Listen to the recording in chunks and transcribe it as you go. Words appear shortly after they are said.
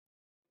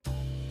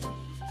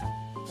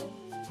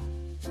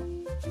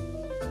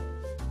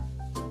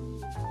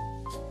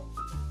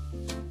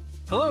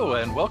Hello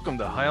and welcome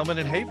to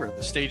Heilman Haver,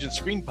 the Stage and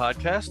Screen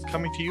podcast,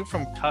 coming to you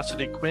from Casa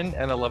de Quinn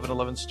and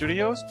 1111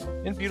 Studios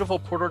in beautiful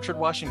Port Orchard,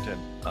 Washington.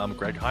 I'm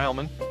Greg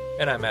Heilman.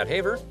 And I'm Matt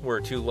Haver. We're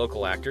two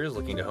local actors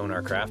looking to hone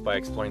our craft by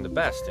exploring the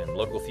best in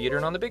local theater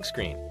and on the big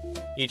screen.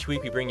 Each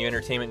week we bring you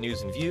entertainment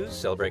news and views,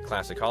 celebrate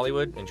classic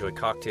Hollywood, enjoy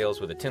cocktails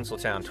with a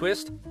Tinseltown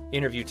twist,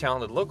 interview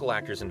talented local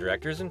actors and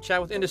directors, and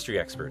chat with industry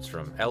experts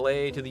from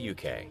LA to the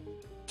UK.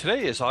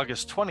 Today is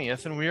August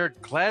 20th, and we are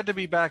glad to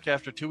be back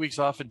after 2 weeks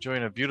off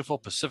enjoying a beautiful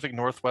Pacific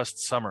Northwest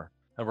summer.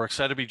 And we're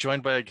excited to be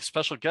joined by a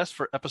special guest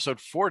for episode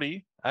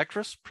 40,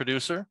 actress,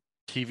 producer,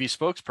 TV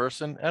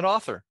spokesperson, and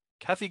author,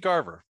 Kathy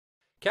Garver.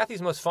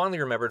 Kathy's most fondly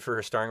remembered for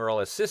her starring role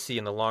as Sissy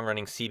in the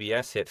long-running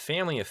CBS hit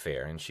Family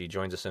Affair, and she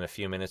joins us in a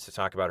few minutes to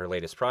talk about her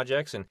latest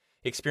projects and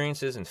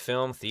experiences in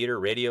film, theater,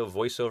 radio,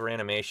 voiceover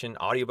animation,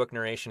 audiobook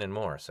narration, and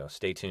more, so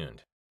stay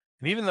tuned.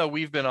 And even though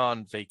we've been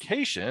on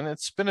vacation,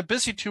 it's been a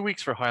busy 2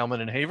 weeks for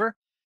Heilman and Haver.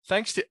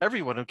 Thanks to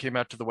everyone who came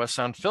out to the West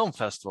Sound Film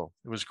Festival.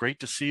 It was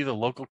great to see the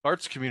local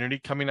arts community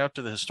coming out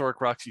to the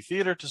historic Roxy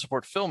Theater to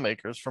support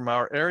filmmakers from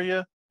our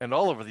area and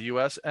all over the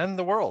U.S. and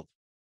the world.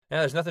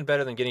 Now, there's nothing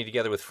better than getting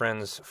together with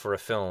friends for a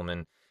film,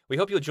 and we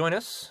hope you'll join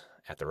us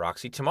at the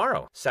Roxy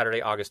tomorrow,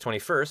 Saturday, August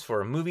 21st,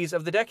 for Movies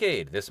of the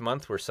Decade. This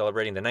month, we're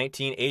celebrating the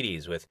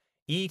 1980s with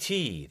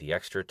E.T., the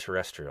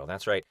Extra-Terrestrial.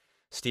 That's right.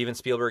 Stephen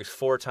Spielberg's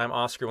four-time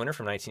Oscar winner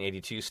from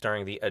 1982,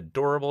 starring the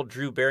adorable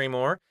Drew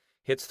Barrymore,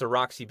 hits the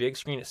Roxy big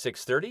screen at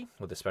 6:30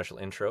 with a special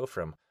intro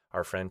from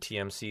our friend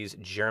TMC's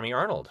Jeremy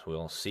Arnold.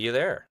 We'll see you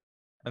there.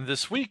 And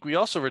this week, we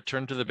also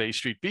returned to the Bay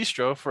Street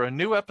Bistro for a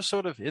new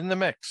episode of In the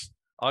Mix.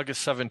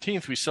 August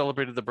 17th, we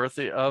celebrated the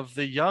birthday of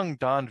the young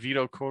Don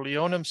Vito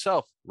Corleone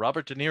himself,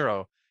 Robert De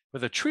Niro,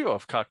 with a trio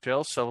of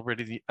cocktails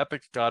celebrating the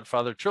epic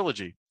Godfather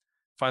trilogy.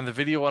 Find the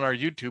video on our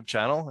YouTube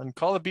channel and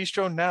call the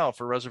bistro now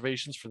for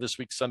reservations for this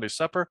week's Sunday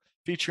supper,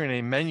 featuring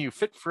a menu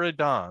fit for a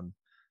Don.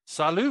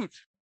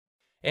 Salute!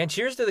 And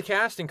cheers to the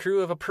cast and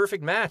crew of A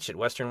Perfect Match at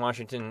Western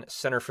Washington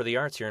Center for the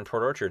Arts here in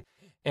Port Orchard.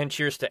 And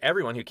cheers to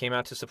everyone who came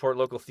out to support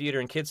local theater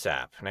and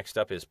Kitsap. Next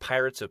up is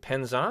Pirates of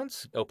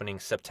Penzance, opening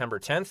September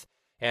 10th.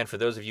 And for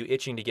those of you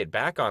itching to get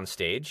back on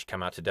stage,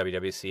 come out to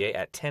WWCA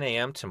at 10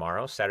 a.m.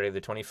 tomorrow, Saturday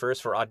the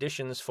 21st, for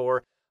auditions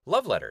for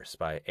Love Letters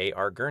by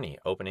A.R. Gurney,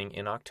 opening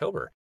in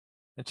October.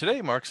 And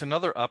today marks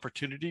another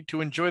opportunity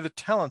to enjoy the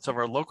talents of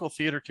our local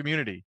theater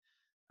community.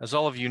 As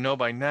all of you know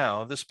by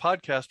now, this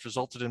podcast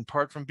resulted in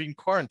part from being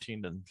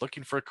quarantined and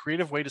looking for a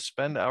creative way to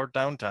spend our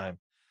downtime.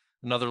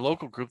 Another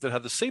local group that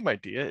had the same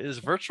idea is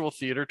Virtual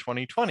Theater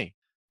 2020.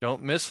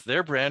 Don't miss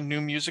their brand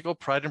new musical,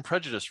 Pride and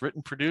Prejudice,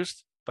 written,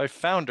 produced by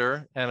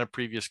founder and a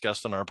previous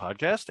guest on our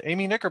podcast,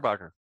 Amy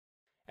Knickerbocker.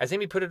 As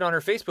Amy put it on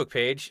her Facebook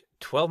page,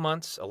 12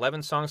 months,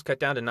 11 songs cut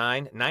down to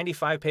 9,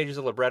 95 pages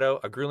of libretto,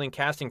 a grueling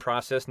casting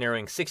process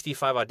narrowing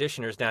 65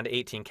 auditioners down to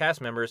 18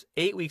 cast members,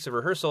 8 weeks of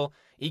rehearsal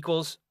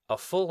equals a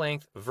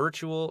full-length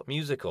virtual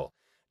musical.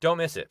 Don't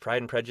miss it.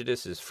 Pride and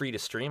Prejudice is free to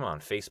stream on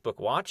Facebook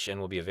Watch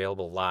and will be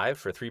available live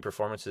for 3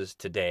 performances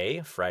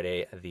today,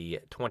 Friday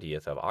the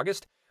 20th of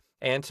August,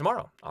 and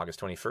tomorrow,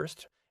 August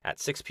 21st at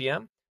 6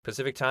 p.m.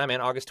 Pacific Time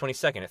and August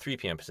 22nd at 3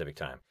 p.m. Pacific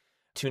Time.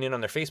 Tune in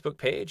on their Facebook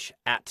page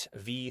at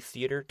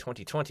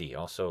VTheater2020,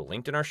 also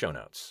linked in our show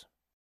notes.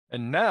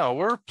 And now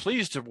we're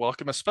pleased to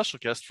welcome a special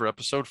guest for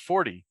episode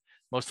 40.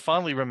 Most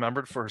fondly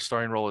remembered for her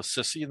starring role as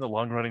Sissy in the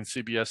long-running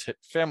CBS hit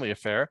Family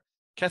Affair,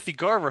 Kathy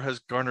Garver has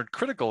garnered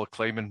critical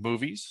acclaim in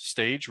movies,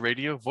 stage,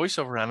 radio,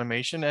 voiceover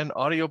animation, and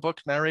audiobook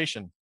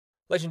narration.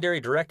 Legendary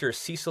director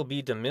Cecil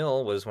B.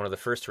 DeMille was one of the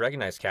first to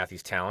recognize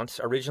Kathy's talents.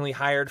 Originally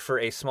hired for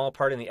a small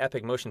part in the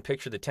epic motion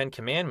picture The Ten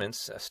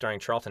Commandments,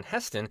 starring Charlton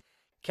Heston,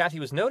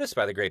 Kathy was noticed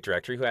by the great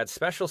director who had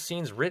special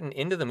scenes written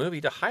into the movie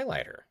to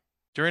highlight her.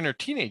 During her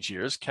teenage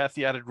years,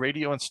 Kathy added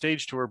radio and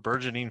stage to her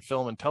burgeoning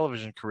film and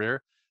television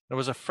career and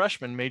was a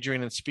freshman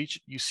majoring in speech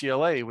at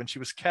UCLA when she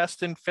was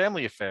cast in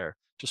Family Affair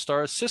to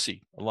star as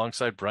Sissy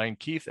alongside Brian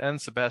Keith and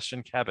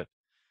Sebastian Cabot.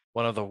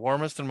 One of the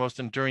warmest and most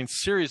enduring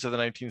series of the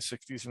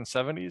 1960s and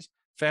 70s,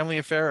 Family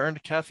Affair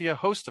earned Kathy a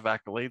host of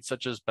accolades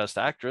such as Best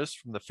Actress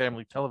from the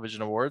Family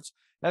Television Awards,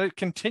 and it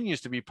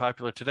continues to be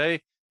popular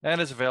today and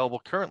is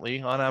available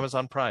currently on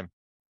Amazon Prime.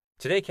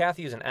 Today,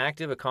 Kathy is an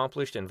active,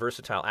 accomplished, and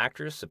versatile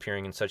actress,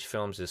 appearing in such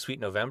films as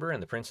Sweet November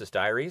and The Princess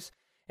Diaries,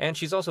 and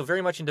she's also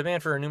very much in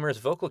demand for her numerous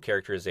vocal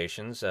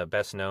characterizations,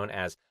 best known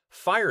as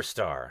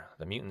Firestar,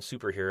 the mutant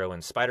superhero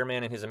in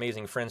Spider-Man and His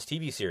Amazing Friends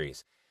TV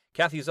series.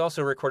 Kathy's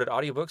also recorded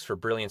audiobooks for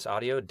Brilliance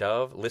Audio,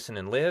 Dove, Listen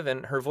and Live,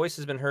 and her voice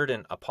has been heard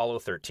in Apollo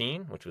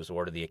 13, which was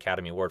awarded the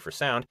Academy Award for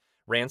Sound,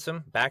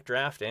 Ransom,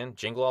 Backdraft, and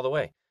Jingle All the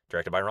Way,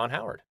 directed by Ron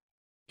Howard.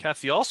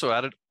 Kathy also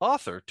added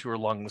author to her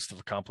long list of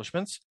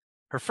accomplishments.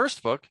 Her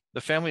first book,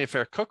 The Family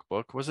Affair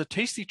Cookbook, was a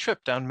tasty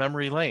trip down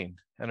memory lane,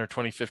 and her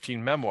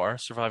 2015 memoir,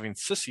 Surviving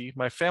Sissy,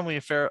 My Family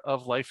Affair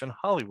of Life in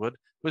Hollywood,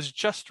 was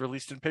just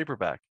released in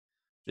paperback.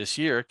 This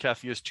year,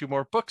 Kathy has 2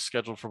 more books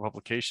scheduled for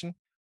publication,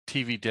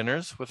 TV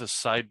Dinners with a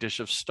Side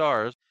Dish of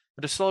Stars,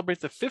 and to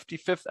celebrate the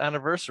 55th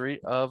anniversary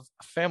of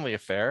Family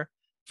Affair,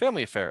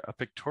 a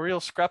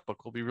pictorial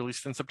scrapbook will be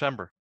released in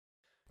September.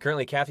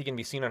 Currently, Kathy can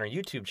be seen on her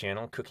YouTube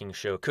channel, cooking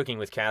show Cooking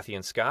with Kathy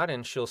and Scott,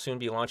 and she'll soon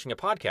be launching a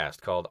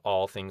podcast called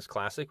All Things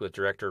Classic with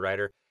director,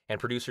 writer, and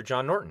producer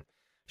John Norton.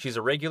 She's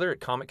a regular at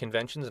comic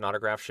conventions and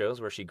autograph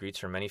shows where she greets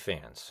her many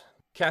fans.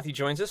 Kathy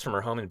joins us from her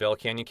home in Bell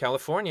Canyon,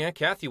 California.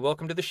 Kathy,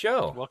 welcome to the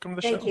show. Welcome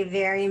to the show. Thank you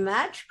very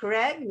much,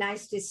 Greg.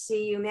 Nice to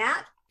see you,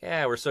 Matt.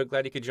 Yeah, we're so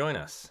glad you could join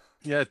us.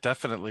 Yeah,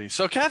 definitely.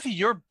 So, Kathy,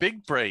 your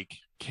big break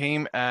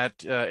came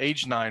at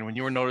age 9 when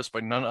you were noticed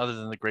by none other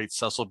than the great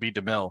Cecil B.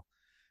 DeMille.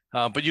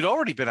 But you'd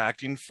already been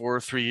acting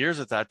for 3 years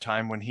at that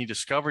time when he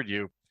discovered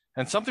you.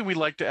 And something we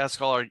like to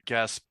ask all our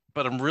guests,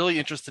 but I'm really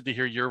interested to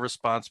hear your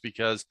response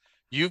because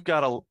you've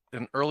got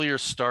an earlier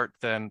start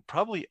than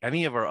probably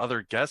any of our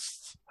other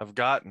guests have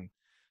gotten.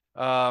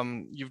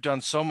 You've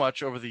done so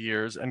much over the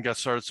years and got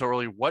started so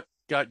early. What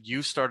got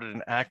you started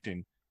in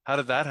acting? How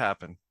did that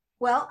happen?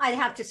 Well, I'd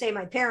have to say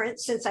my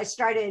parents, since I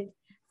started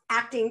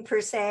acting per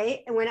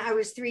se when I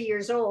was 3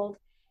 years old,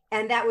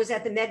 and that was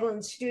at the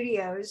Meglin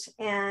Studios,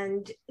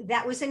 and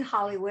that was in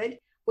Hollywood,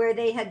 where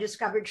they had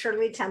discovered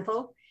Shirley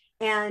Temple.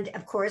 And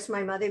of course,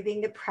 my mother, being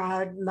the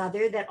proud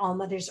mother that all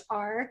mothers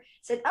are,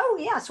 said, oh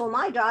yes, well,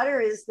 my daughter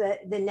is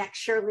the next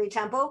Shirley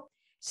Temple.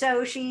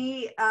 So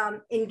she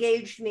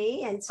engaged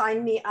me and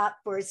signed me up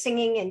for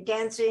singing and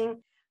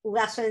dancing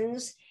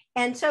lessons.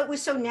 And so it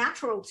was so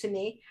natural to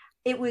me.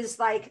 It was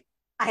like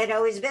I had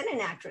always been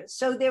an actress.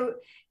 So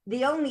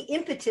the only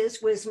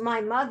impetus was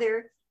my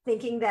mother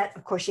thinking that,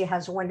 of course, she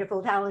has a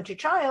wonderful, talented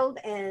child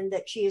and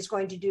that she is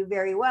going to do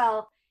very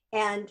well.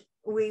 And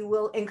we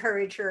will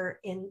encourage her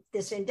in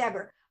this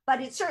endeavor.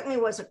 But it certainly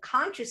was a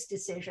conscious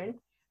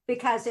decision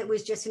because it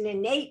was just an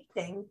innate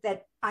thing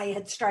that I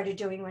had started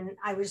doing when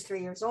I was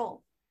 3 years old.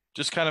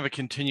 Just kind of a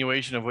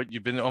continuation of what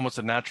you've been, almost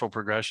a natural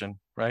progression,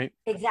 right?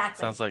 Exactly.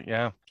 Sounds like,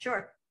 yeah.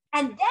 Sure.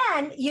 And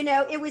then,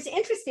 it was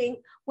interesting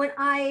when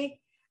I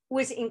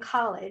was in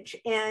college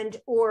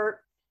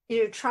or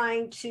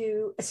trying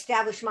to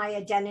establish my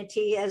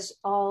identity as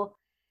all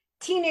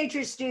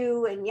teenagers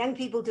do and young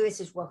people do. It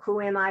says, well, who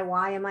am I?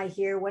 Why am I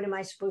here? What am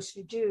I supposed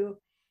to do?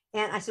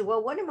 And I said,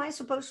 well, what am I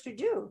supposed to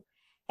do?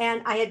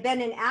 And I had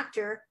been an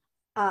actor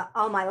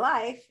all my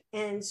life.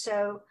 And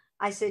so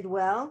I said,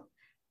 well,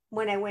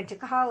 when I went to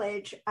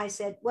college, I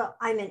said, well,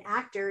 I'm an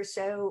actor.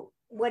 So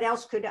what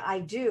else could I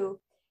do?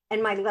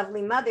 And my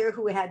lovely mother,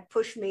 who had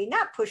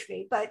not pushed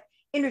me, but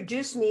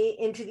introduced me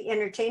into the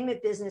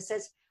entertainment business,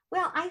 says,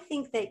 well, I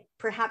think that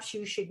perhaps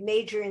you should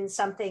major in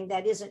something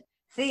that isn't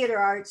theater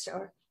arts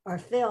or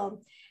film.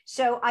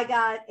 So I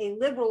got a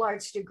liberal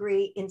arts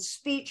degree in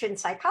speech and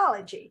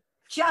psychology,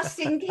 just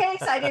in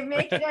case I didn't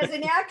make it as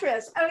an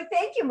actress. Oh,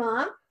 thank you,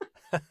 Mom.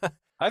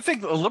 I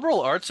think a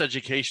liberal arts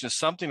education is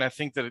something I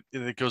think that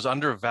it goes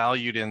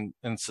undervalued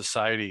in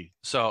society.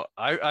 So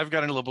I've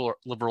got a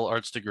liberal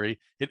arts degree.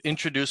 It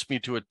introduced me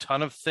to a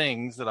ton of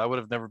things that I would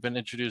have never been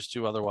introduced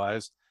to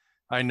otherwise.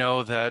 I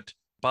know that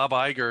Bob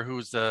Iger,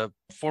 who's the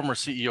former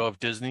CEO of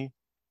Disney,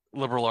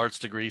 liberal arts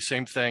degree,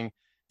 same thing.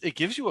 It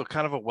gives you a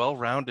kind of a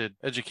well-rounded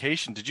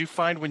education. Did you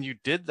find when you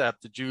did that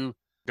you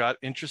got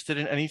interested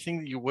in anything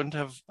that you wouldn't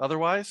have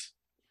otherwise?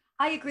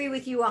 I agree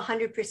with you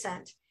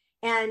 100%.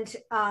 And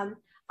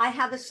I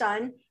have a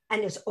son,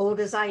 and as old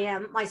as I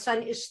am, my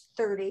son is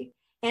 30.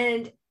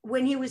 And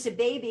when he was a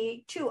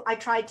baby, too, I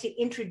tried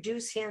to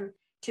introduce him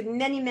to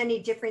many,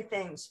 many different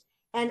things.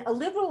 And a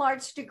liberal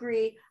arts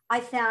degree, I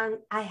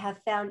have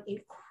found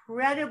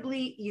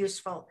incredibly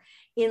useful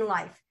in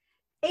life.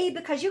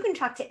 Because you can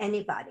talk to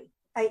anybody.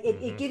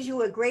 It gives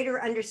you a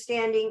greater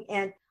understanding.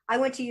 And I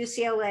went to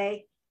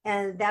UCLA,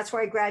 and that's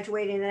where I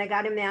graduated, and I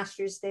got a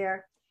master's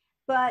there.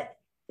 But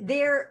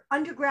their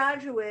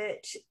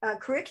undergraduate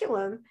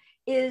curriculum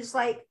is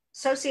like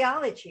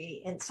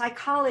sociology and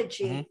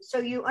psychology. Mm-hmm. So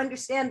you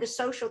understand the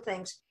social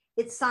things.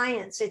 It's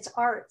science, it's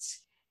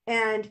arts.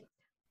 And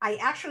I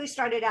actually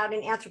started out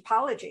in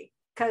anthropology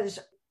because,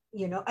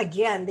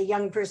 again, the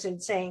young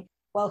person saying,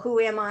 well, who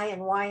am I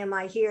and why am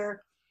I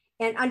here?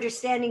 And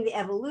understanding the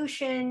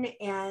evolution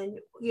and,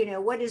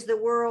 what is the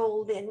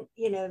world and,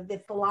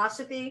 the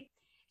philosophy.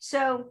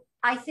 So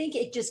I think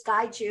it just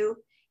guides you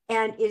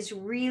and is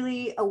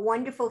really a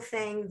wonderful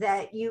thing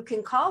that you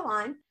can call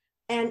on.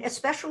 And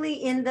especially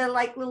in the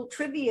little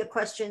trivia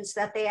questions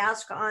that they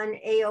ask on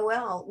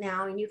AOL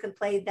now, and you can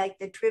play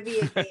the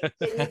trivia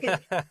games,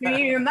 and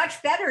you're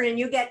much better, and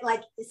you get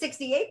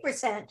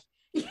 68%,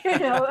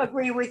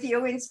 agree with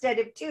you instead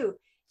of 2.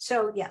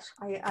 So yes,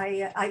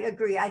 I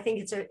agree. I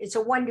think it's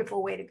a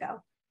wonderful way to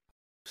go.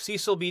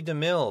 Cecil B.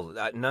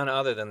 DeMille, none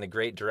other than the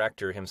great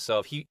director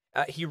himself.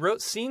 He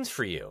wrote scenes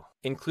for you,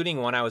 including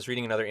one I was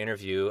reading another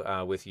interview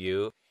with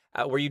you,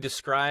 where you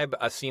describe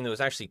a scene that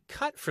was actually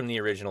cut from the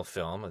original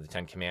film of the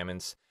Ten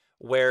Commandments,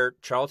 where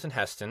Charlton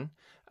Heston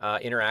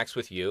interacts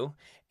with you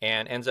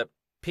and ends up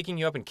picking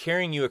you up and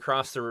carrying you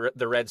across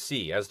the Red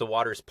Sea as the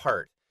waters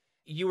part.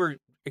 You were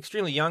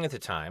extremely young at the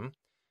time.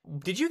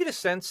 Did you get a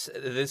sense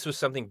that this was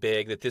something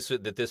big, that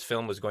this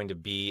film was going to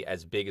be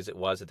as big as it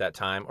was at that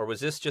time, or was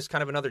this just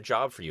kind of another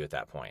job for you at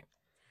that point?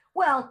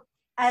 Well,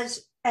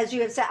 as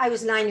you have said, I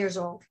was 9 years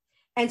old.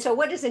 And so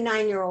what does a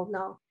 9-year-old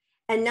know?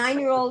 A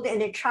 9-year-old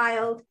and a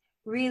child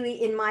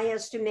really, in my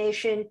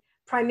estimation,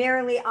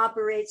 primarily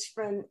operates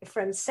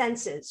from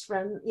senses,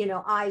 from,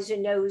 eyes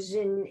and nose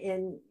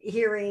and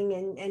hearing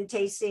and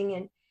tasting.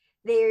 And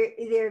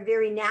they're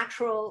very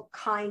natural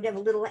kind of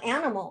little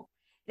animal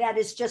that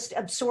is just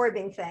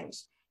absorbing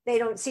things. They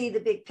don't see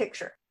the big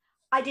picture.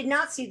 I did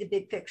not see the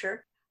big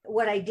picture.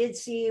 What I did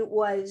see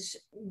was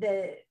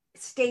the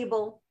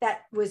stable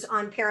that was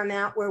on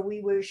Paramount, where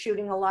we were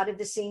shooting a lot of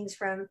the scenes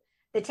from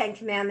the 10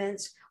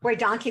 Commandments, where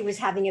Donkey was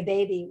having a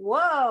baby.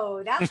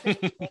 Whoa, that's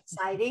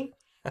exciting.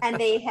 And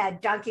they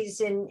had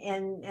donkeys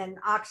and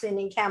oxen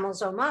and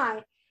camels, oh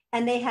my,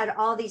 and they had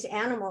all these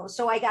animals.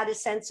 So I got a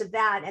sense of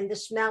that and the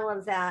smell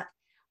of that.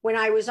 When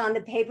I was on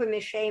the paper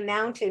mache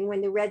mountain,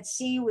 when the Red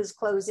Sea was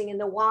closing and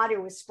the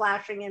water was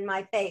splashing in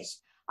my face,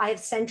 I have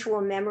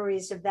sensual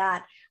memories of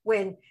that,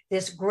 when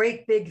this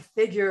great big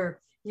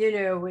figure,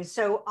 was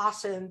so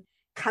awesome,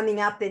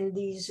 coming up in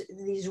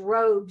these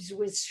robes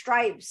with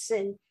stripes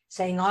and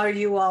saying, "Are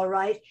you all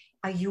right?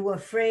 Are you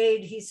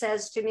afraid?" he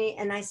says to me.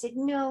 And I said,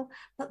 "No,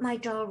 but my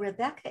doll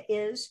Rebecca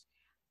is."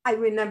 I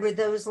remember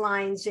those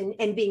lines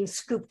and being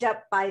scooped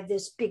up by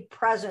this big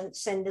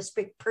presence and this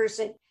big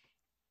person,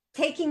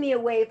 taking me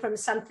away from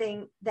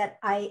something that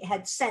I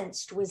had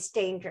sensed was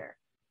danger.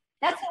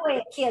 That's the way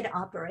a kid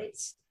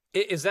operates.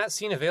 Is that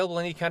scene available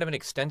in any kind of an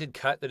extended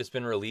cut that has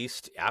been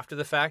released after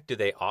the fact? Do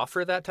they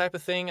offer that type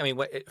of thing? I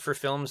mean, for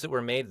films that were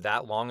made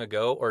that long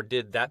ago, or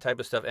did that type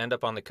of stuff end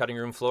up on the cutting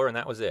room floor and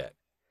that was it?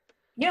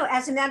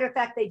 As a matter of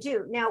fact, they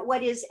do. Now,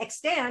 what is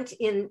extant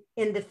in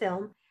the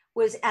film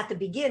was at the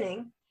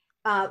beginning,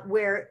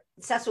 where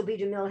Cecil B.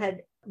 DeMille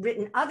had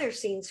written other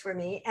scenes for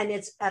me, and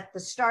it's at the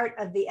start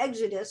of the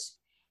Exodus,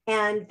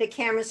 and the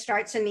camera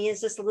starts on me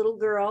as this little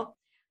girl,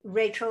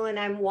 Rachel, and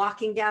I'm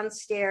walking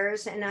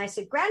downstairs, and I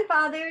said,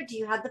 "Grandfather, do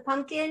you have the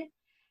pumpkin?"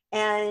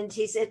 And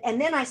he said, and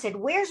then I said,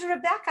 "Where's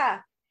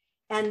Rebecca?"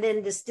 And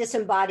then this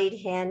disembodied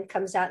hand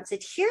comes out and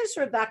said, "Here's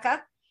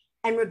Rebecca."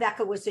 And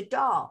Rebecca was a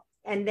doll.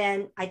 And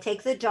then I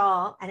take the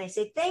doll and I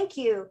say, "Thank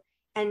you."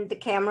 And the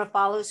camera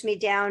follows me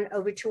down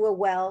over to a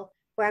well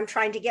where I'm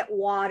trying to get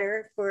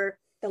water for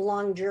the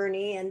long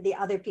journey, and the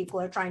other people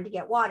are trying to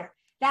get water.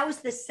 That was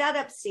the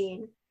setup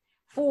scene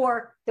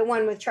for the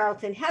one with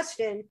Charlton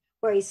Heston,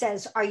 where he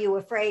says, "Are you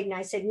afraid?" And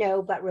I said,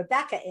 "No, but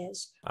Rebecca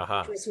is,"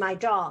 which was my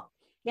doll.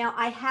 Now,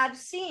 I have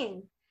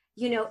seen,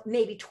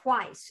 maybe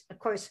twice. Of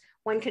course,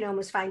 one can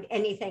almost find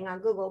anything on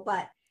Google,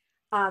 but,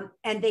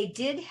 and they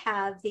did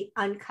have the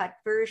uncut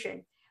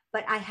version,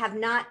 but I have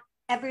not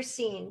ever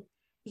seen,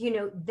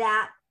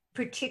 that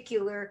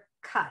particular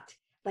cut.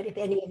 But if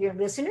any of your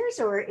listeners,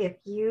 or if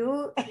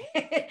you,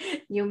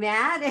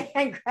 Matt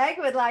and Greg,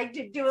 would like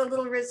to do a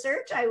little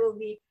research, I will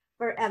be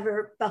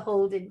forever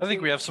beholden. I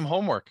think we have some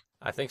homework.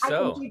 I think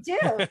so. I think you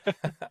do.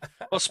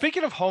 Well,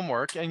 speaking of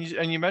homework, and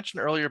you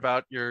mentioned earlier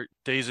about your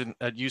days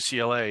at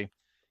UCLA,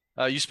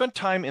 you spent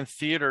time in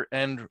theater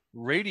and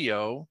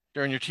radio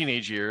during your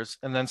teenage years,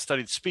 and then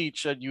studied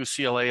speech at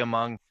UCLA,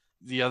 among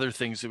the other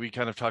things that we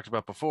kind of talked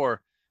about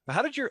before.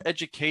 How did your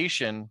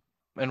education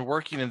and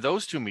working in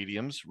those two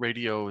mediums,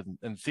 radio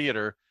and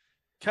theater,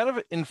 kind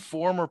of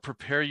inform or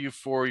prepare you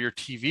for your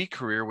TV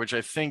career, which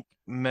I think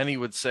many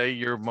would say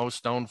you're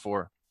most known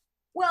for?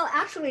 Well,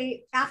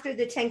 actually, after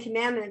the 10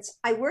 Commandments,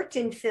 I worked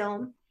in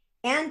film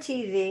and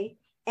TV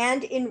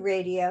and in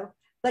radio.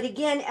 But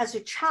again, as a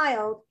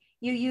child,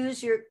 you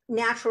use your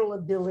natural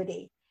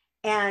ability.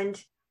 And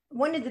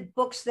one of the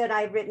books that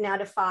I've written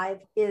out of 5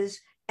 is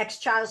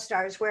Ex-Child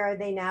Stars. Where Are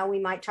They Now? We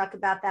might talk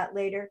about that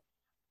later.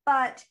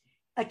 But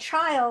a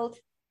child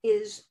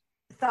is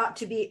thought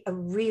to be a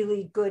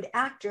really good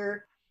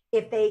actor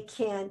if they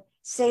can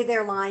say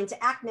their lines,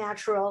 act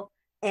natural,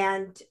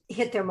 and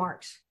hit their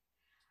marks.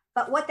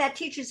 But what that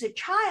teaches a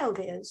child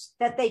is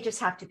that they just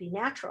have to be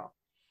natural.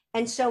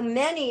 And so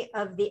many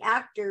of the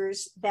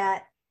actors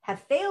that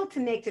have failed to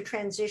make the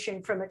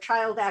transition from a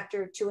child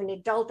actor to an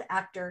adult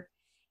actor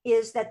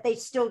is that they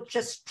still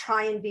just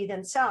try and be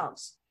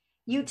themselves.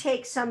 You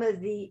take some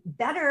of the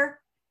better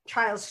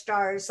child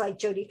stars like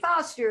Jodie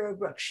Foster or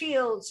Brooke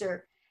Shields,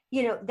 or,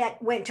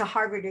 that went to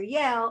Harvard or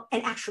Yale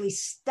and actually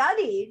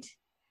studied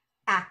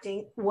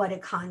acting, what a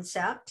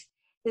concept.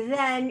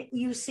 Then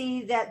you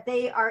see that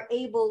they are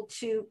able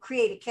to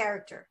create a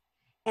character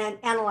and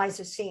analyze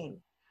a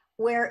scene.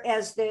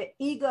 Whereas the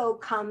ego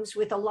comes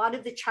with a lot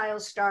of the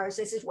child stars.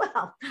 They say,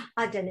 "Well,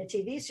 I've done a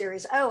TV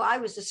series. Oh, I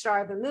was the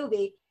star of a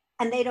movie."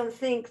 And they don't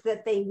think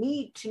that they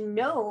need to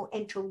know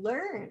and to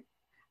learn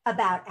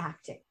about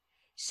acting.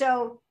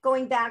 So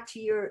going back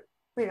to your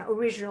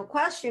original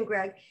question,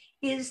 Greg,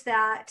 is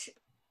that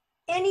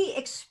any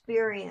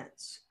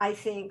experience, I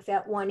think,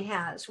 that one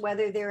has,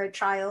 whether they're a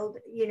child,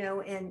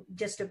 and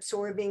just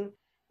absorbing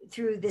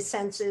through the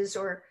senses,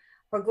 or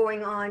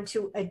going on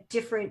to a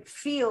different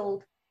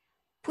field,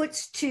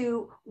 puts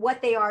to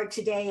what they are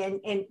today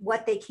and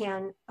what they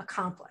can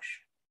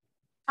accomplish.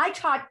 I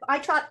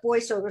taught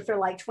voiceover for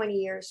like 20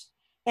 years.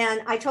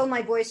 And I told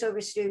my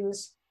voiceover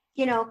students,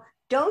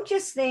 don't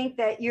just think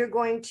that you're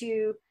going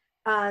to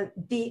I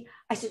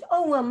said,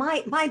 oh, well,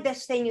 my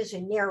best thing is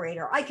a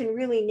narrator. I can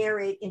really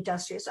narrate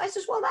industrious. I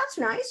says, well, that's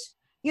nice,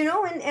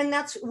 and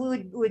that's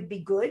would be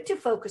good to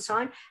focus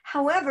on.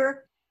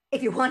 However,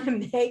 if you want to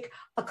make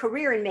a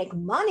career and make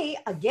money,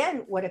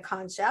 again, what a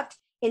concept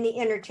in the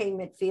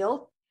entertainment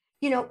field,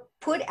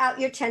 put out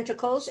your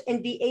tentacles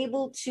and be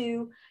able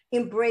to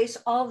embrace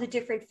all the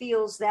different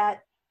fields that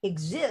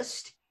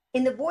exist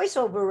in the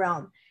voiceover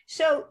realm.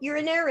 So you're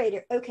a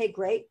narrator. Okay,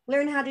 great.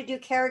 Learn how to do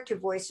character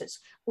voices.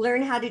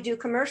 Learn how to do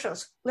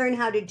commercials. Learn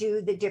how to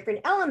do the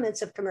different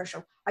elements of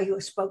commercial. Are you a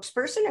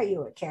spokesperson? Are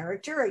you a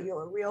character? Are you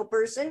a real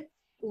person?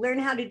 Learn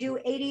how to do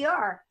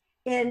ADR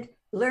and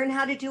learn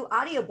how to do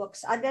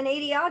audiobooks. I've done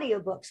 80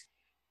 audiobooks.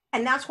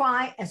 And that's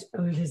why, as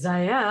old as I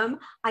am,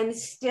 I'm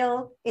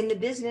still in the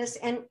business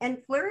and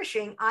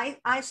flourishing.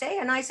 I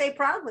say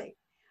proudly,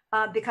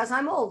 because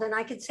I'm old and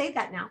I could say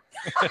that now.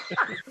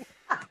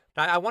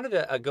 I wanted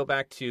to go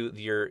back to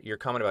your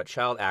comment about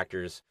child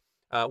actors.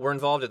 We're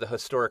involved at the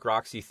historic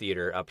Roxy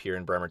Theater up here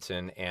in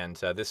Bremerton, and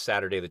this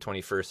Saturday, the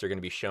 21st, they're going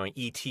to be showing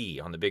E.T.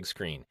 on the big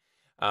screen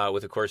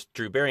with, of course,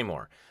 Drew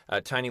Barrymore,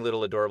 tiny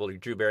little adorable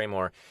Drew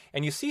Barrymore.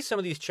 And you see some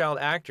of these child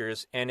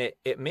actors, and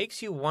it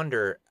makes you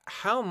wonder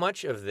how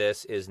much of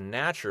this is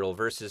natural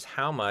versus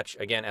how much,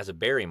 again, as a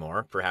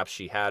Barrymore, perhaps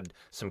she had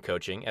some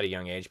coaching at a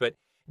young age, but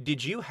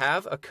did you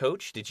have a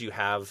coach? Did you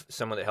have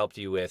someone that helped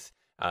you with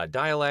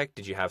dialect?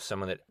 Did you have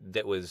someone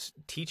that was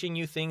teaching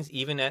you things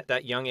even at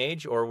that young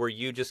age, or were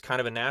you just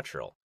kind of a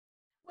natural?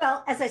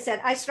 Well, as I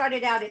said, I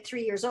started out at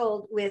 3 years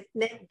old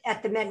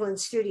at the Meglin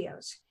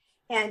Studios,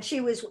 and she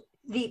was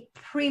the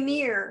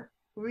premier,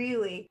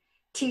 really,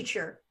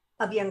 teacher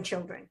of young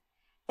children.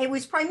 It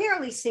was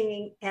primarily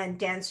singing and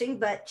dancing,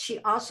 but she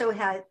also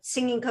had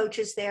singing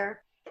coaches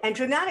there and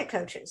dramatic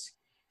coaches.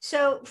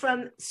 So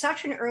from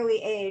such an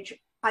early age,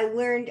 I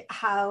learned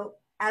how,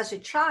 as a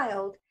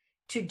child,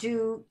 to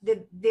do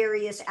the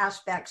various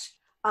aspects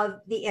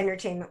of the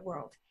entertainment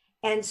world.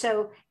 And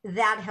so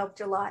that helped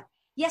a lot.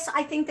 Yes,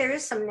 I think there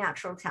is some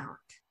natural talent.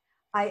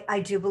 I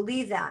do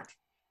believe that.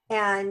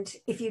 And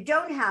if you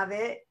don't have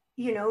it,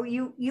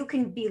 you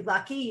can be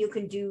lucky, you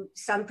can do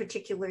some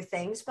particular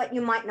things, but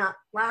you might not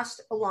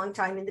last a long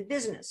time in the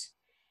business.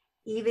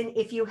 Even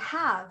if you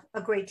have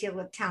a great deal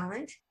of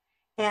talent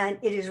and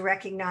it is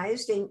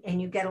recognized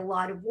and you get a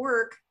lot of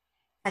work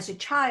as a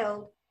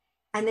child,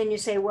 and then you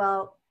say,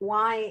 well,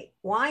 why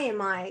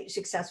am I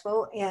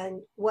successful?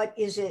 And what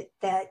is it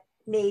that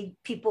made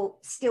people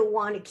still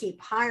want to keep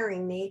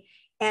hiring me?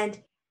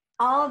 And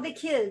all the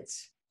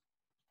kids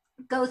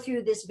go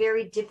through this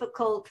very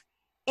difficult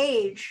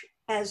age,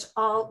 as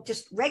all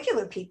just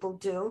regular people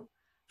do,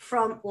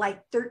 from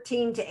like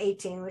 13 to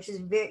 18, which is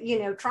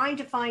very, trying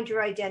to find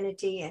your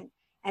identity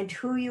and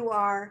who you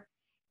are.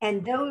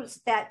 And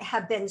those that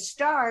have been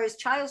stars,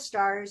 child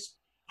stars,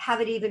 have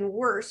it even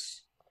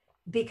worse,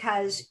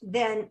 because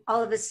then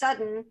all of a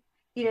sudden,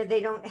 they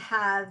don't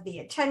have the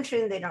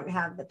attention, they don't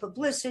have the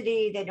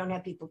publicity, they don't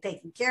have people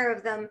taking care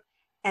of them,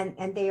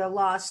 and they are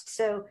lost.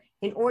 So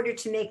in order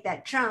to make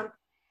that jump,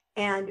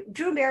 and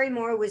Drew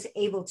Barrymore was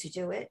able to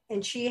do it,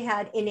 and she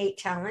had innate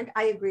talent.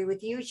 I agree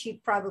with you.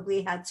 She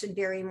probably had some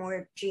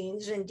Barrymore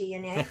genes and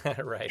DNA,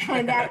 right?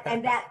 and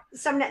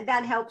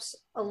that helps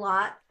a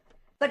lot.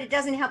 But it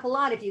doesn't help a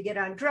lot if you get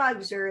on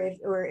drugs, or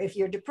if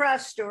you're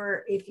depressed,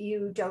 or if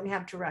you don't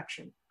have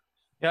direction.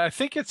 Yeah, I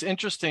think it's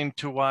interesting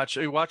to watch.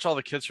 We watch all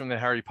the kids from the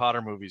Harry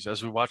Potter movies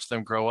as we watch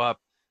them grow up,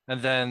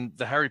 and then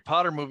the Harry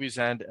Potter movies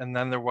end, and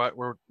then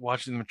we're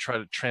watching them try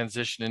to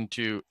transition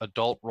into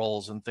adult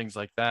roles and things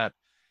like that.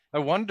 I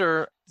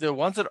wonder, the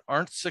ones that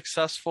aren't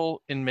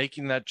successful in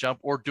making that jump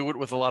or do it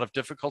with a lot of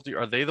difficulty,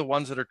 are they the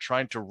ones that are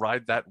trying to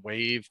ride that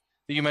wave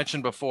that you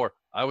mentioned before?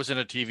 I was in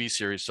a TV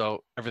series,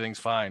 so everything's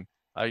fine.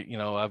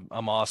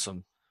 I'm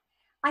awesome.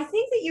 I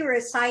think that you're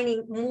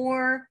assigning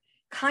more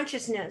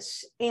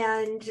consciousness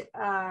and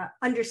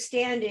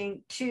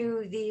understanding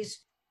to these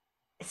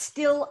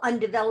still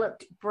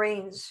undeveloped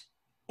brains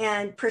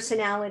and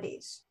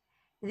personalities.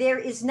 There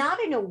is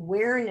not an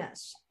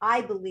awareness,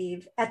 I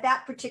believe, at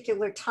that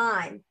particular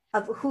time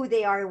of who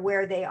they are and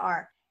where they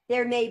are.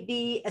 There may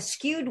be a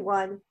skewed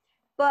one,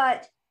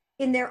 but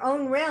in their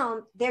own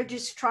realm, they're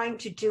just trying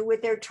to do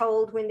what they're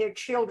told when they're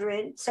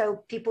children.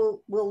 So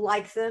people will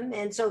like them,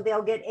 and so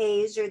they'll get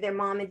A's, or their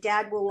mom and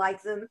dad will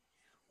like them.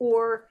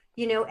 Or,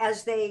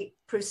 as they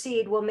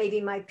proceed, well,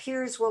 maybe my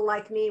peers will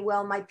like me.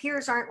 Well, my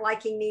peers aren't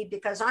liking me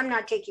because I'm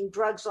not taking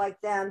drugs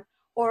like them,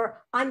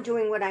 or I'm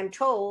doing what I'm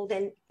told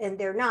and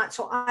they're not.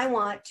 So I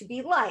want to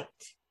be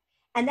liked.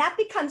 And that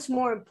becomes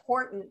more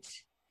important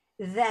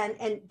than,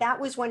 and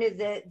that was one of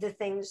the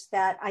things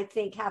that I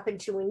think happened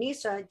to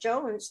Anissa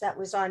Jones, that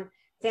was on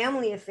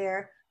Family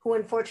Affair, who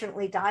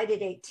unfortunately died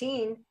at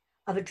 18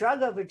 of a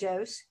drug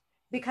overdose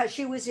because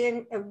she was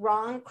in a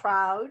wrong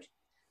crowd,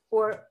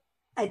 or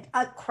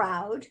a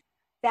crowd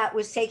that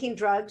was taking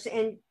drugs,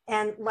 and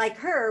like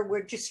her,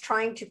 were just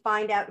trying to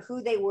find out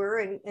who they were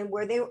and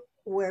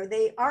where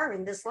they are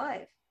in this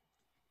life.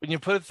 When you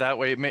put it that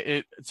way,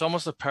 it's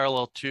almost a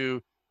parallel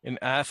to an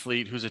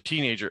athlete who's a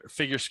teenager, a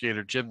figure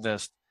skater,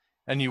 gymnast,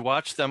 and you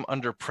watch them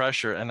under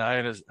pressure. And I,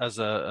 as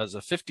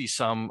a 50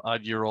 some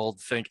odd year old,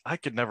 think I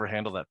could never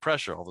handle that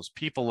pressure, all those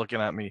people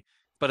looking at me.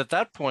 But at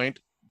that point,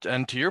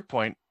 and to your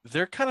point,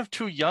 they're kind of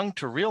too young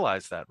to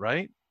realize that,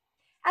 right?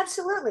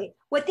 Absolutely.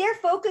 What they're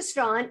focused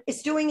on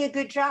is doing a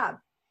good job.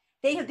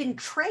 They have been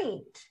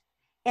trained,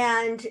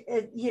 and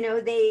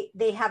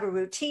they have a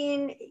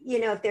routine.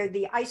 If they're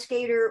the ice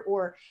skater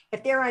or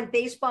if they're on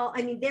baseball,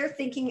 I mean, they're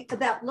thinking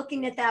about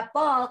looking at that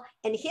ball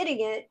and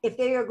hitting it if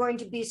they are going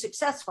to be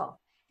successful.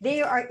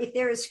 If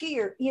they're a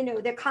skier,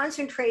 they're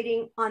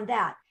concentrating on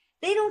that.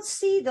 They don't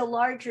see the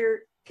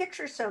larger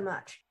picture so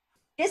much.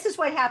 This is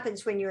what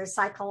happens when you're a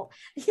psych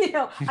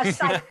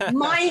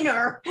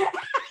minor,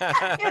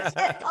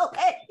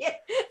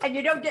 and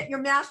you don't get your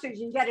master's,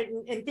 you get it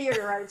in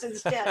theater arts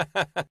instead.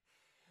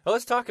 Well,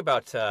 let's talk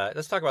about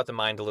the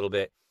mind a little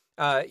bit.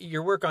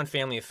 Your work on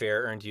Family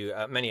Affair earned you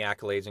many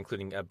accolades,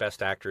 including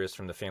Best Actress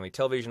from the Family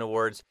Television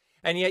Awards,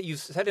 and yet you've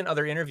said in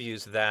other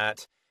interviews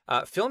that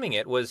filming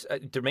it was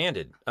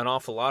demanded an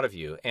awful lot of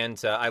you.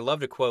 And I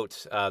loved a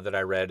quote that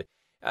I read.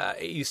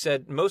 You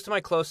said, "Most of my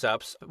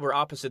close-ups were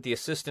opposite the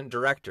assistant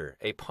director,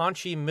 a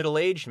paunchy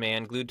middle-aged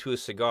man glued to a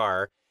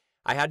cigar.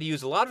 I had to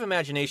use a lot of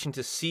imagination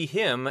to see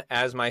him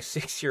as my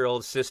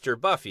 6-year-old sister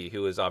Buffy,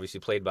 who was obviously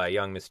played by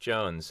young Miss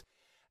Jones."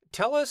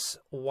 Tell us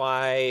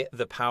why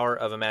the power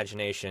of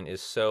imagination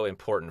is so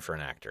important for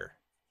an actor.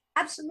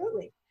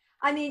 Absolutely.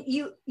 I mean,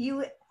 you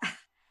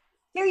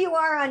here you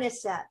are on a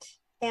set,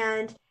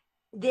 and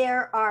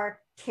there are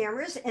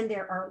cameras and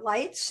there are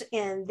lights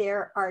and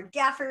there are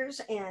gaffers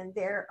and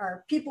there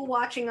are people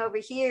watching over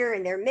here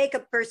and their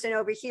makeup person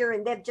over here,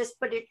 and they've just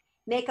put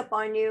makeup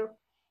on you.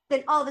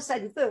 Then all of a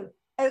sudden, boom,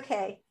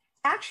 okay,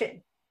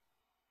 action.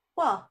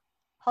 Well,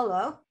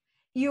 hello.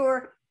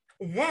 You're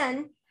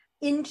then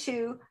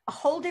into a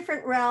whole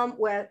different realm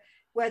where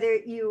whether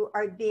you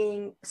are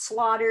being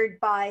slaughtered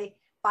by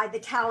the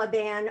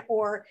Taliban,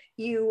 or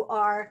you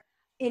are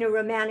in a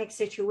romantic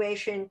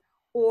situation,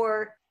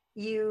 or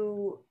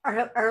you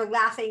are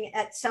laughing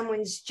at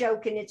someone's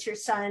joke and it's your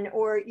son,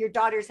 or your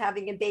daughter's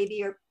having a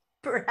baby, or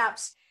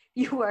perhaps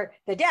you are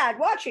the dad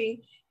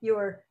watching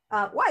your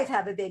wife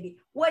have a baby.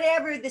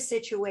 Whatever the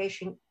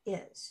situation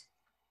is,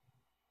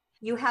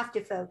 you have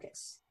to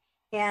focus.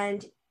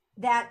 And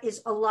that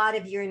is a lot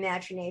of your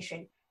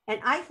imagination.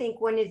 And I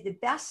think one of the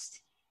best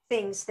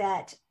things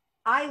that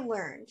I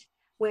learned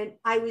when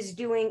I was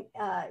doing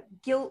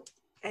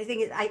I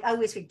think I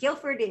was with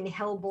Guilford in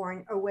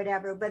Hellborn or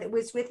whatever, but it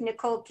was with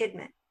Nicole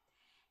Kidman.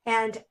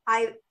 And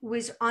I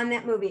was on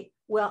that movie.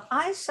 Well,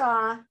 I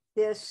saw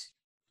this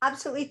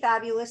absolutely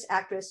fabulous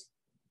actress,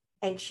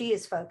 and she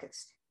is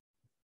focused.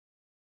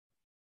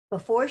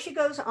 Before she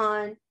goes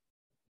on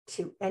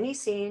to any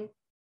scene,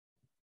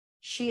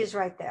 she is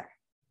right there.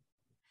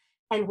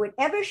 And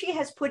whatever she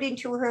has put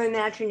into her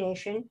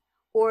imagination,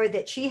 or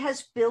that she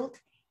has built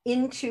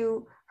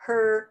into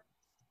her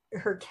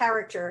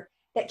character,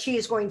 that she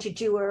is going to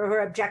do, or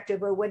her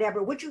objective, or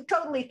whatever, which you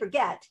totally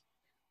forget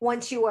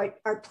once you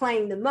are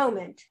playing the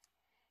moment,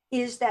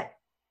 is that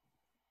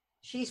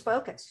she's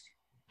focused.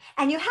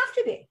 And you have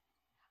to be.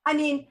 I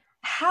mean,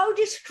 how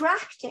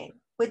distracting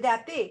would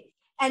that be?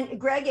 And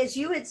Greg, as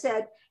you had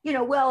said,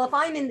 well, if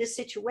I'm in this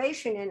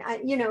situation and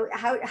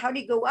how do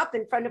you go up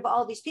in front of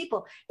all these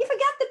people? You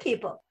forget the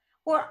people.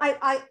 Or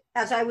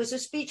as I was a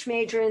speech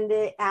major, and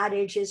the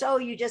adage is, oh,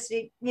 you just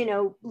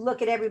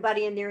look at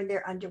everybody and they're in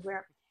their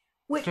underwear,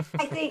 which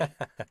I think,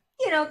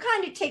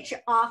 kind of takes you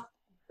off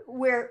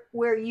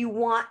where you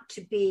want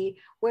to be.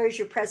 Where's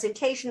your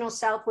presentational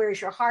self?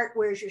 Where's your heart?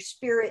 Where's your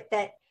spirit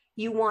that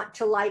you want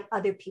to light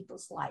other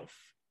people's life?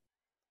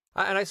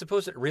 And I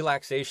suppose that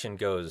relaxation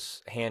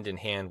goes hand in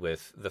hand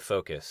with the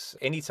focus.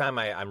 Anytime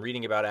I'm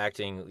reading about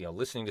acting,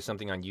 listening to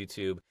something on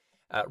YouTube,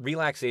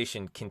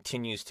 relaxation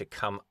continues to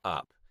come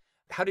up.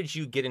 How did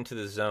you get into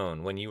the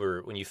zone when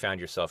you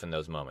found yourself in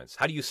those moments?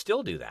 How do you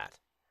still do that?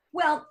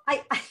 Well,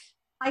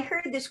 I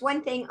heard this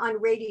one thing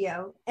on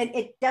radio, and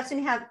it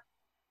doesn't have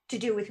to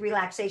do with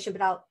relaxation,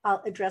 but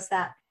I'll address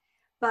that.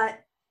 But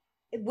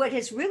what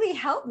has really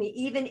helped me,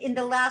 even in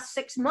the last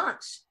 6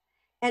 months,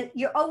 and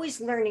you're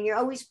always learning, you're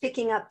always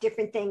picking up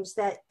different things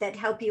that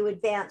help you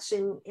advance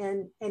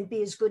and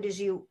be as good as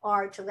you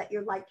are to let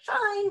your light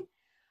shine.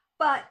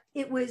 But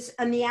it was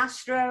a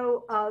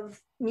maestro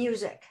of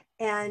music,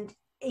 and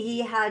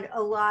he had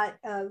a lot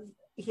of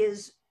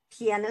his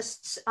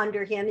pianists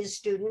under him, his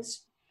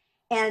students,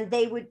 and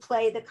they would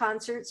play the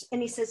concerts.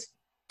 And he says,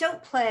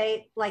 don't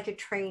play like a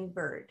trained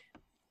bird.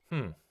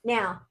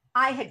 Now,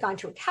 I had gone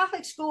to a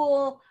Catholic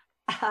school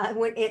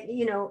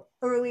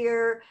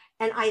earlier,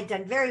 and I had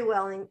done very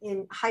well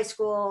in high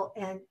school,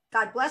 and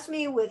God bless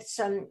me with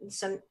some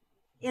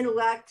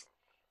intellect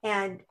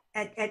and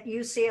at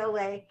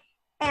UCLA.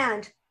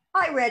 And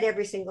I read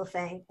every single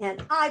thing,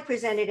 and I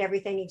presented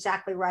everything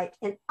exactly right.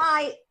 And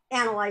I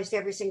analyzed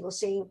every single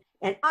scene,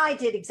 and I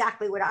did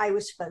exactly what I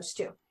was supposed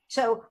to.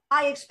 So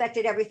I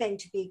expected everything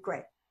to be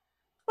great.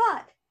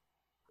 But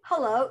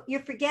hello,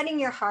 you're forgetting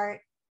your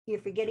heart,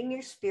 you're forgetting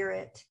your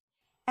spirit.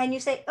 And you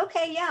say,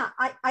 okay, yeah,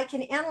 I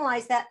can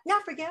analyze that. Now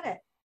forget it.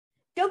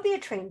 Don't be a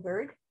trained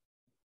bird.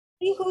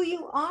 Be who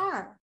you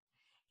are.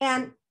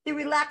 And the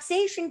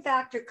relaxation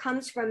factor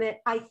comes from it,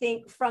 I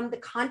think, from the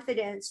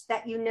confidence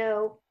that you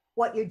know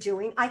what you're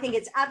doing. I think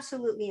it's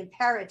absolutely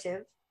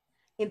imperative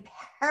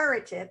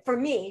for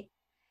me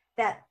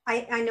that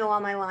I know all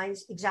my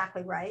lines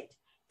exactly right.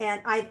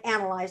 And I've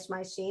analyzed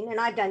my scene and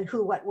I've done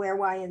who, what, where,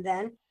 why, and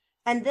then.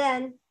 And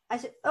then I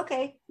said,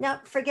 okay, now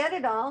forget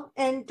it all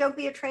and don't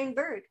be a trained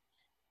bird.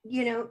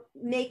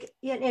 Make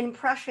an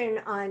impression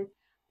on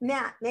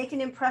Matt, make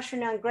an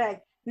impression on Greg,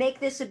 make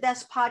this the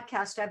best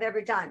podcast I've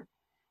ever done.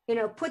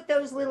 Put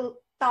those little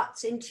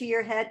thoughts into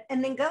your head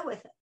and then go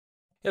with it.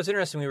 It was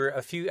interesting.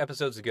 A few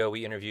episodes ago,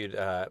 we interviewed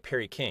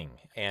Perry King,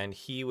 and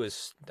he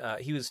was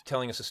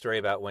telling us a story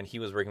about when he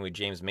was working with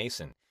James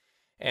Mason.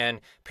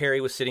 And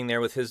Perry was sitting there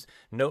with his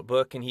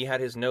notebook, and he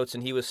had his notes,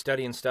 and he was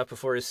studying stuff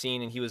before his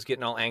scene, and he was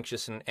getting all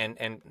anxious. And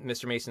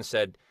Mr. Mason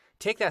said,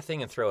 take that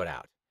thing and throw it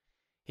out.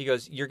 He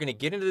goes, you're going to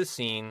get into the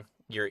scene.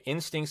 Your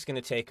instinct's going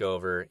to take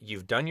over.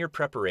 You've done your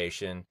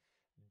preparation.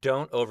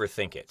 Don't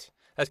overthink it.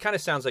 That kind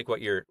of sounds like what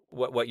your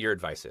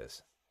advice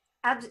is.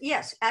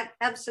 Yes,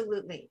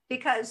 absolutely.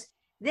 Because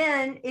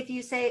then if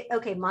you say,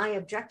 okay, my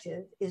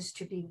objective is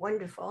to be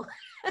wonderful,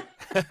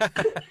 you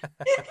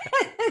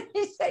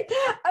say,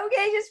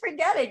 okay, just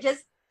forget it.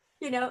 Just,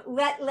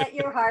 let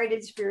your heart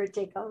and spirit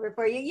take over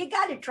for you. You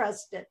got to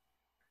trust it.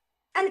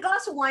 And a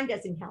glass of wine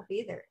doesn't help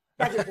either.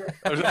 Doesn't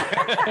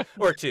work.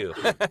 Or two.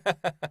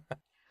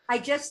 I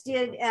just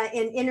did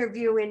an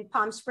interview in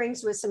Palm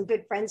Springs with some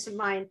good friends of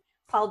mine,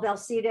 Paul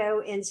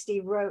Belcito and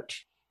Steve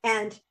Roach,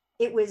 and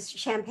it was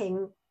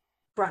champagne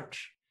brunch.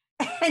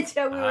 And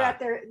so we were at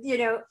their,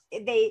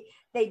 they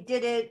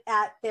did it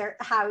at their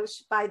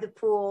house by the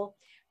pool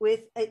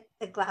with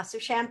a glass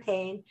of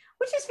champagne,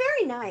 which is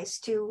very nice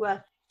to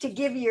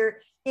give your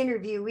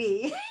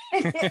interviewee.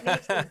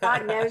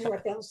 God knows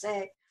what they'll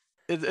say.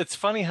 It's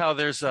funny how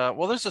there's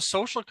a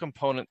social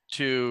component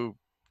to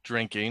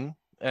drinking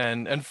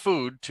and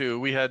food too.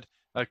 We had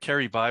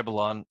Carrie Bible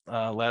on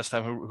last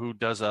time who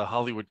does a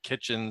Hollywood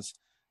Kitchens,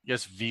 I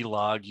guess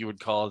vlog you would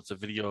call it. It's a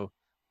video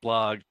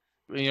blog.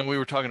 We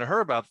were talking to her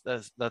about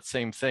that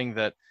same thing,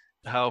 that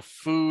how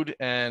food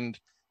and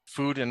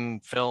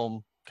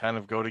film kind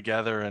of go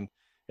together, and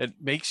it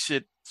makes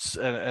it,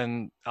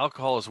 and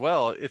alcohol as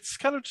well. It's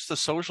kind of just a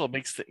social,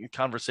 makes the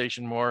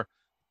conversation more,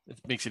 it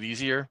makes it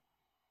easier.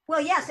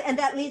 Well, yes. And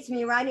that leads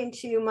me right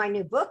into my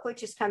new book,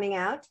 which is coming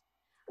out,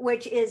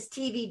 which is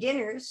TV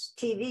Dinners,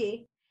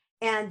 TV.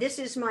 And this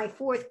is my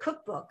 4th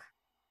cookbook.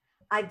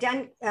 I've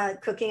done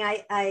cooking.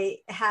 I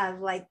have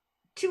like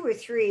 2 or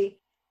 3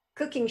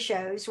 cooking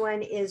shows.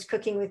 One is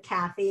Cooking with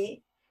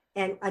Kathy,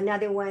 and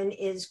another one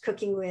is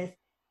Cooking with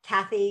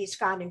Kathy,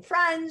 Scott, and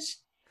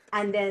Friends.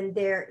 And then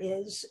there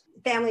is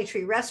Family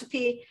Tree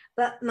Recipe.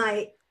 But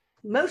my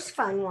most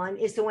fun one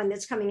is the one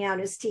that's coming out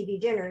as TV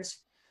Dinners.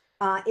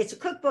 It's a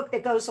cookbook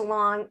that goes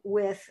along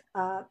with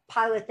a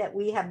pilot that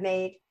we have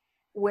made,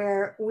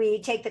 where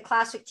we take the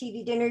classic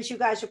TV dinners. You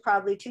guys are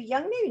probably too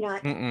young, maybe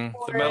not. The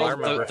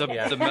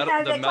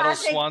metal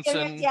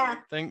Swanson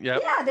thing.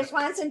 Yep. Yeah, the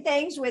Swanson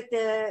things with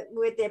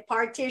the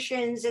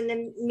partitions and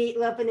the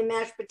meatloaf and the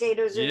mashed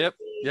potatoes and,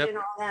 and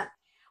all that.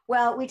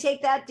 Well, we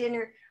take that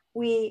dinner,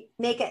 we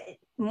make it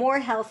more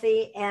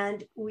healthy,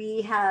 and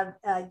we have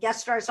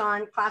guest stars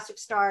on, classic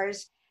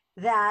stars,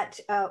 that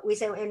we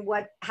say, and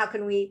how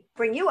can we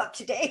bring you up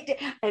to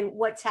date and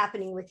what's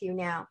happening with you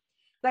now?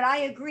 But I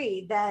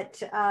agree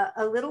that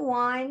a little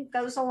wine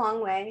goes a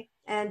long way,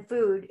 and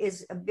food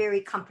is a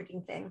very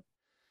comforting thing.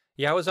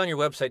 Yeah, I was on your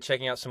website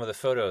checking out some of the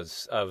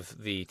photos of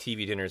the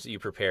TV dinners that you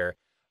prepare.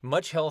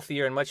 Much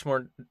healthier and much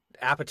more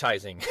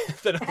appetizing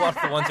than a lot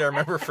of the ones I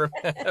remember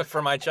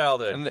from my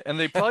childhood. And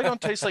they probably don't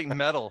taste like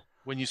metal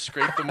when you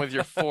scrape them with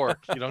your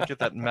fork. You don't get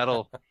that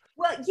metal.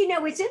 Well,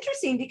 it's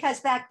interesting because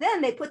back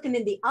then they put them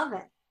in the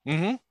oven.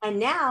 Mm-hmm. And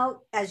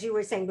now, as you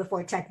were saying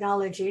before,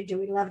 technology, do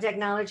we love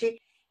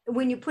technology?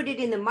 When you put it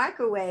in the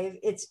microwave,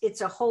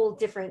 it's a whole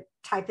different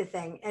type of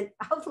thing. And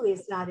hopefully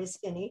it's not as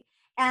skinny.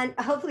 And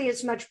hopefully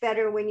it's much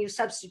better when you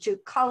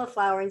substitute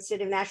cauliflower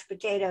instead of mashed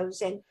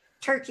potatoes, and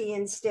turkey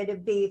instead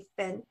of beef,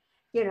 and,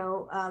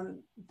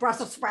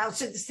 Brussels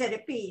sprouts instead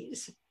of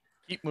peas.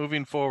 Keep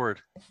moving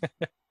forward.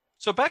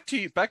 So back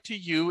to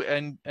you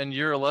and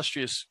your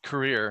illustrious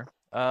career.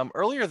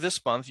 Earlier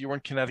this month, you were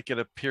in Connecticut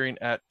appearing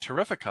at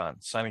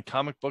Terrificon, signing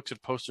comic books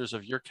and posters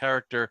of your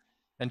character,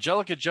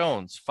 Angelica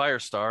Jones,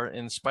 Firestar,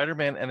 in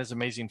Spider-Man and His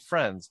Amazing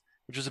Friends,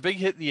 which was a big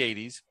hit in the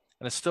 80s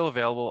and is still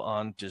available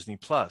on Disney+.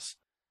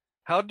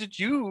 How did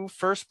you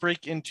first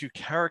break into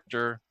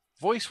character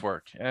voice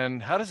work,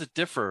 and how does it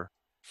differ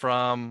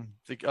from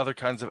the other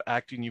kinds of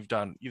acting you've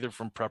done, either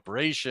from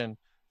preparation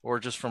or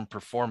just from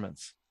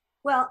performance?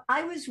 Well,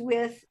 I was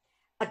with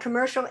a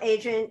commercial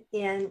agent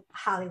in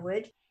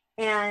Hollywood,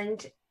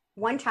 and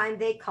one time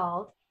they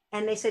called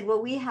and they said,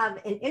 well, we have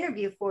an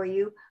interview for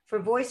you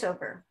for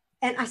voiceover.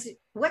 And I said,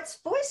 what's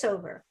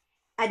voiceover?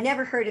 I'd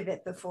never heard of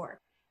it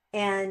before.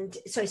 And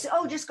so he said,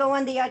 oh, just go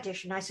on the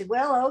audition. I said,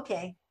 well,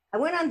 okay. I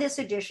went on this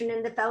audition,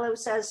 and the fellow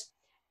says,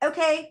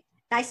 okay,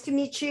 nice to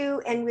meet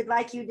you, and we'd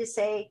like you to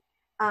say,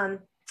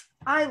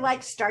 I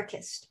like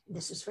Star-Kissed.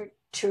 This is for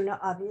tuna,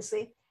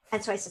 obviously.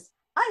 And so I said,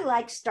 I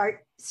like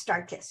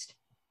Star-Kissed.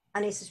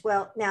 And he says,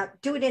 well, now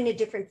do it in a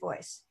different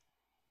voice.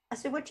 I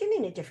said, what do you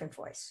mean a different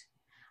voice?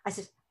 I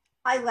said,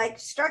 I like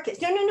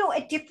Star-Kissed. No,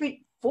 a different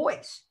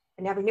voice.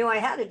 I never knew I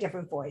had a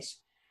different voice.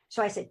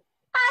 So I said,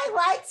 I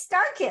like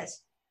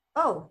Star-Kissed.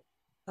 Oh,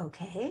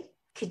 okay.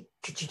 Could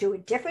you do a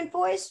different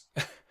voice?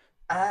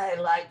 I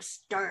like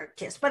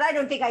Star-Kissed. But I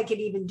don't think I could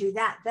even do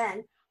that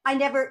then. I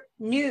never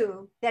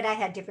knew that I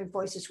had different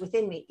voices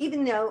within me,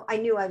 even though I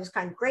knew I was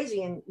kind of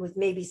crazy and was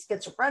maybe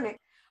schizophrenic,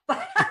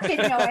 but I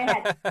didn't know I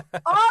had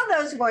all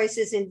those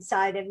voices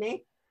inside of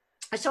me.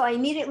 So I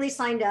immediately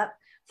signed up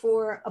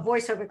for a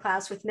voiceover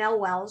class with Mel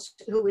Wells,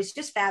 who was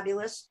just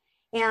fabulous.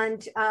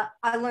 And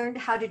I learned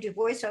how to do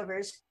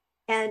voiceovers,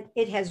 and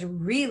it has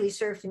really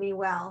served me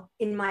well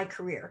in my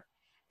career.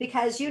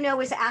 Because,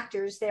 as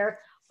actors,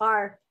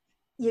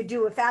 you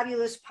do a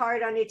fabulous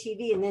part on a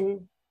TV and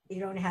then you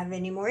don't have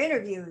any more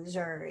interviews,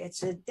 or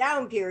it's a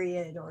down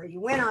period, or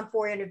you went on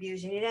 4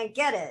 interviews and you didn't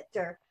get it.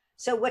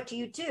 So what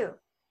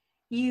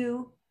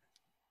do?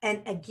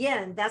 And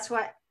again, that's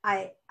what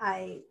I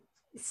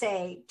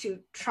say, to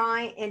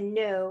try and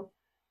know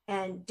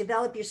and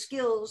develop your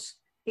skills,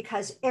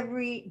 because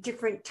every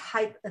different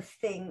type of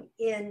thing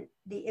in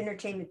the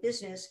entertainment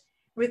business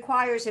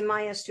requires, in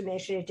my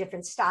estimation, a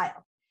different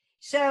style.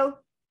 So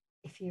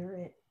if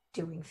you're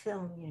doing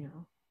film,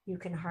 you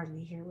can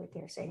hardly hear what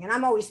they're saying. And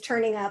I'm always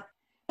turning up,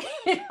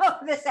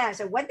 this. I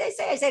said, what did they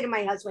say? I say to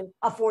my husband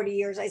of 40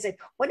 years, I said,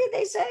 what did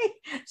they say?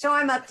 So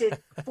I'm up to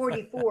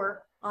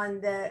 44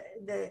 on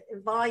the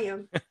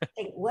volume.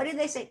 What did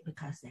they say?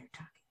 Because they're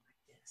talking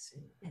like this.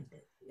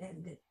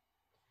 And the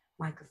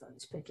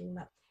microphone's picking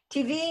them up.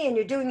 TV, and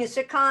you're doing a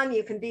sitcom,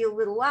 you can be a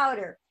little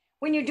louder.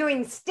 When you're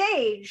doing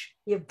stage,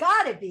 you've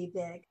got to be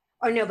big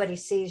or nobody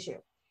sees you.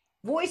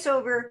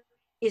 Voiceover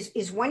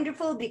is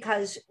wonderful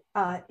because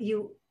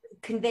you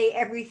convey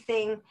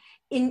everything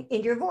in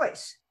your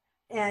voice,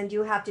 and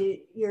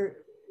you're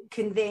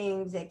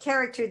conveying the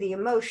character, the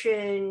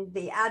emotion,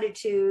 the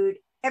attitude,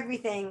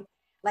 everything.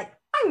 Like,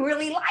 I'm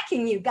really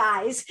liking you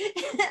guys.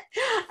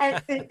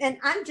 and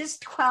I'm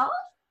just 12,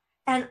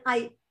 and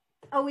I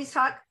always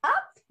talk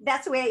up.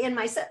 That's the way I end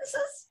my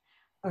sentences.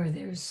 Or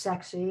there's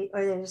sexy,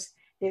 or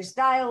there's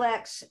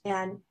dialects,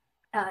 and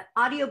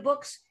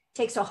audiobooks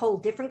takes a whole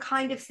different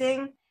kind of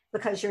thing,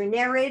 because you're a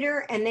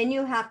narrator, and then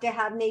you have to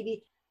have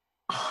maybe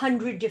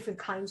 100 different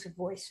kinds of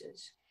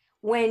voices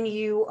when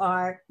you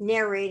are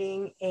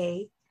narrating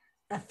a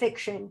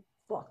fiction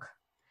book.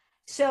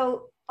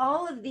 So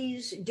all of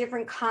these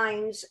different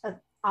kinds of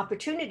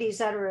opportunities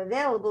that are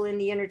available in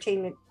the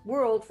entertainment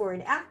world for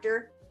an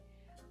actor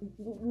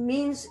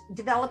means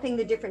developing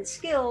the different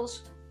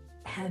skills.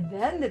 And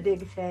then the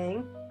big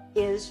thing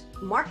is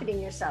marketing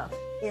yourself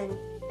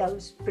in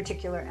those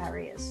particular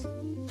areas.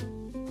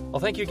 Well,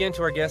 thank you again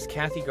to our guest,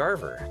 Kathy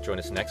Garver. Join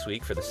us next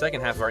week for the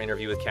second half of our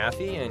interview with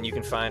Kathy, and you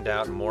can find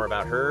out more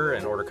about her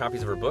and order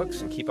copies of her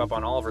books and keep up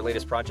on all of her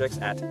latest projects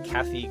at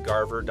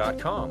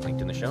kathygarver.com, linked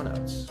in the show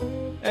notes.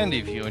 And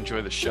if you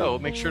enjoy the show,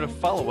 make sure to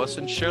follow us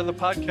and share the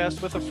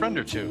podcast with a friend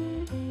or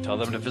two. Tell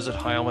them to visit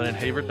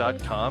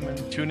heilmanandhaver.com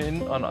and tune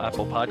in on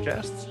Apple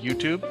Podcasts,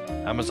 YouTube,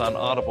 Amazon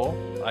Audible,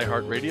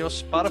 iHeartRadio,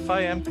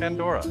 Spotify, and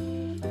Pandora.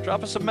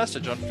 Drop us a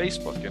message on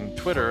Facebook and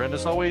Twitter, and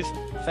as always,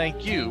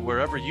 thank you,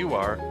 wherever you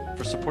are,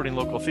 for supporting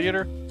local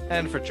theater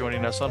and for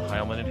joining us on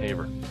Heilman and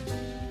Haver.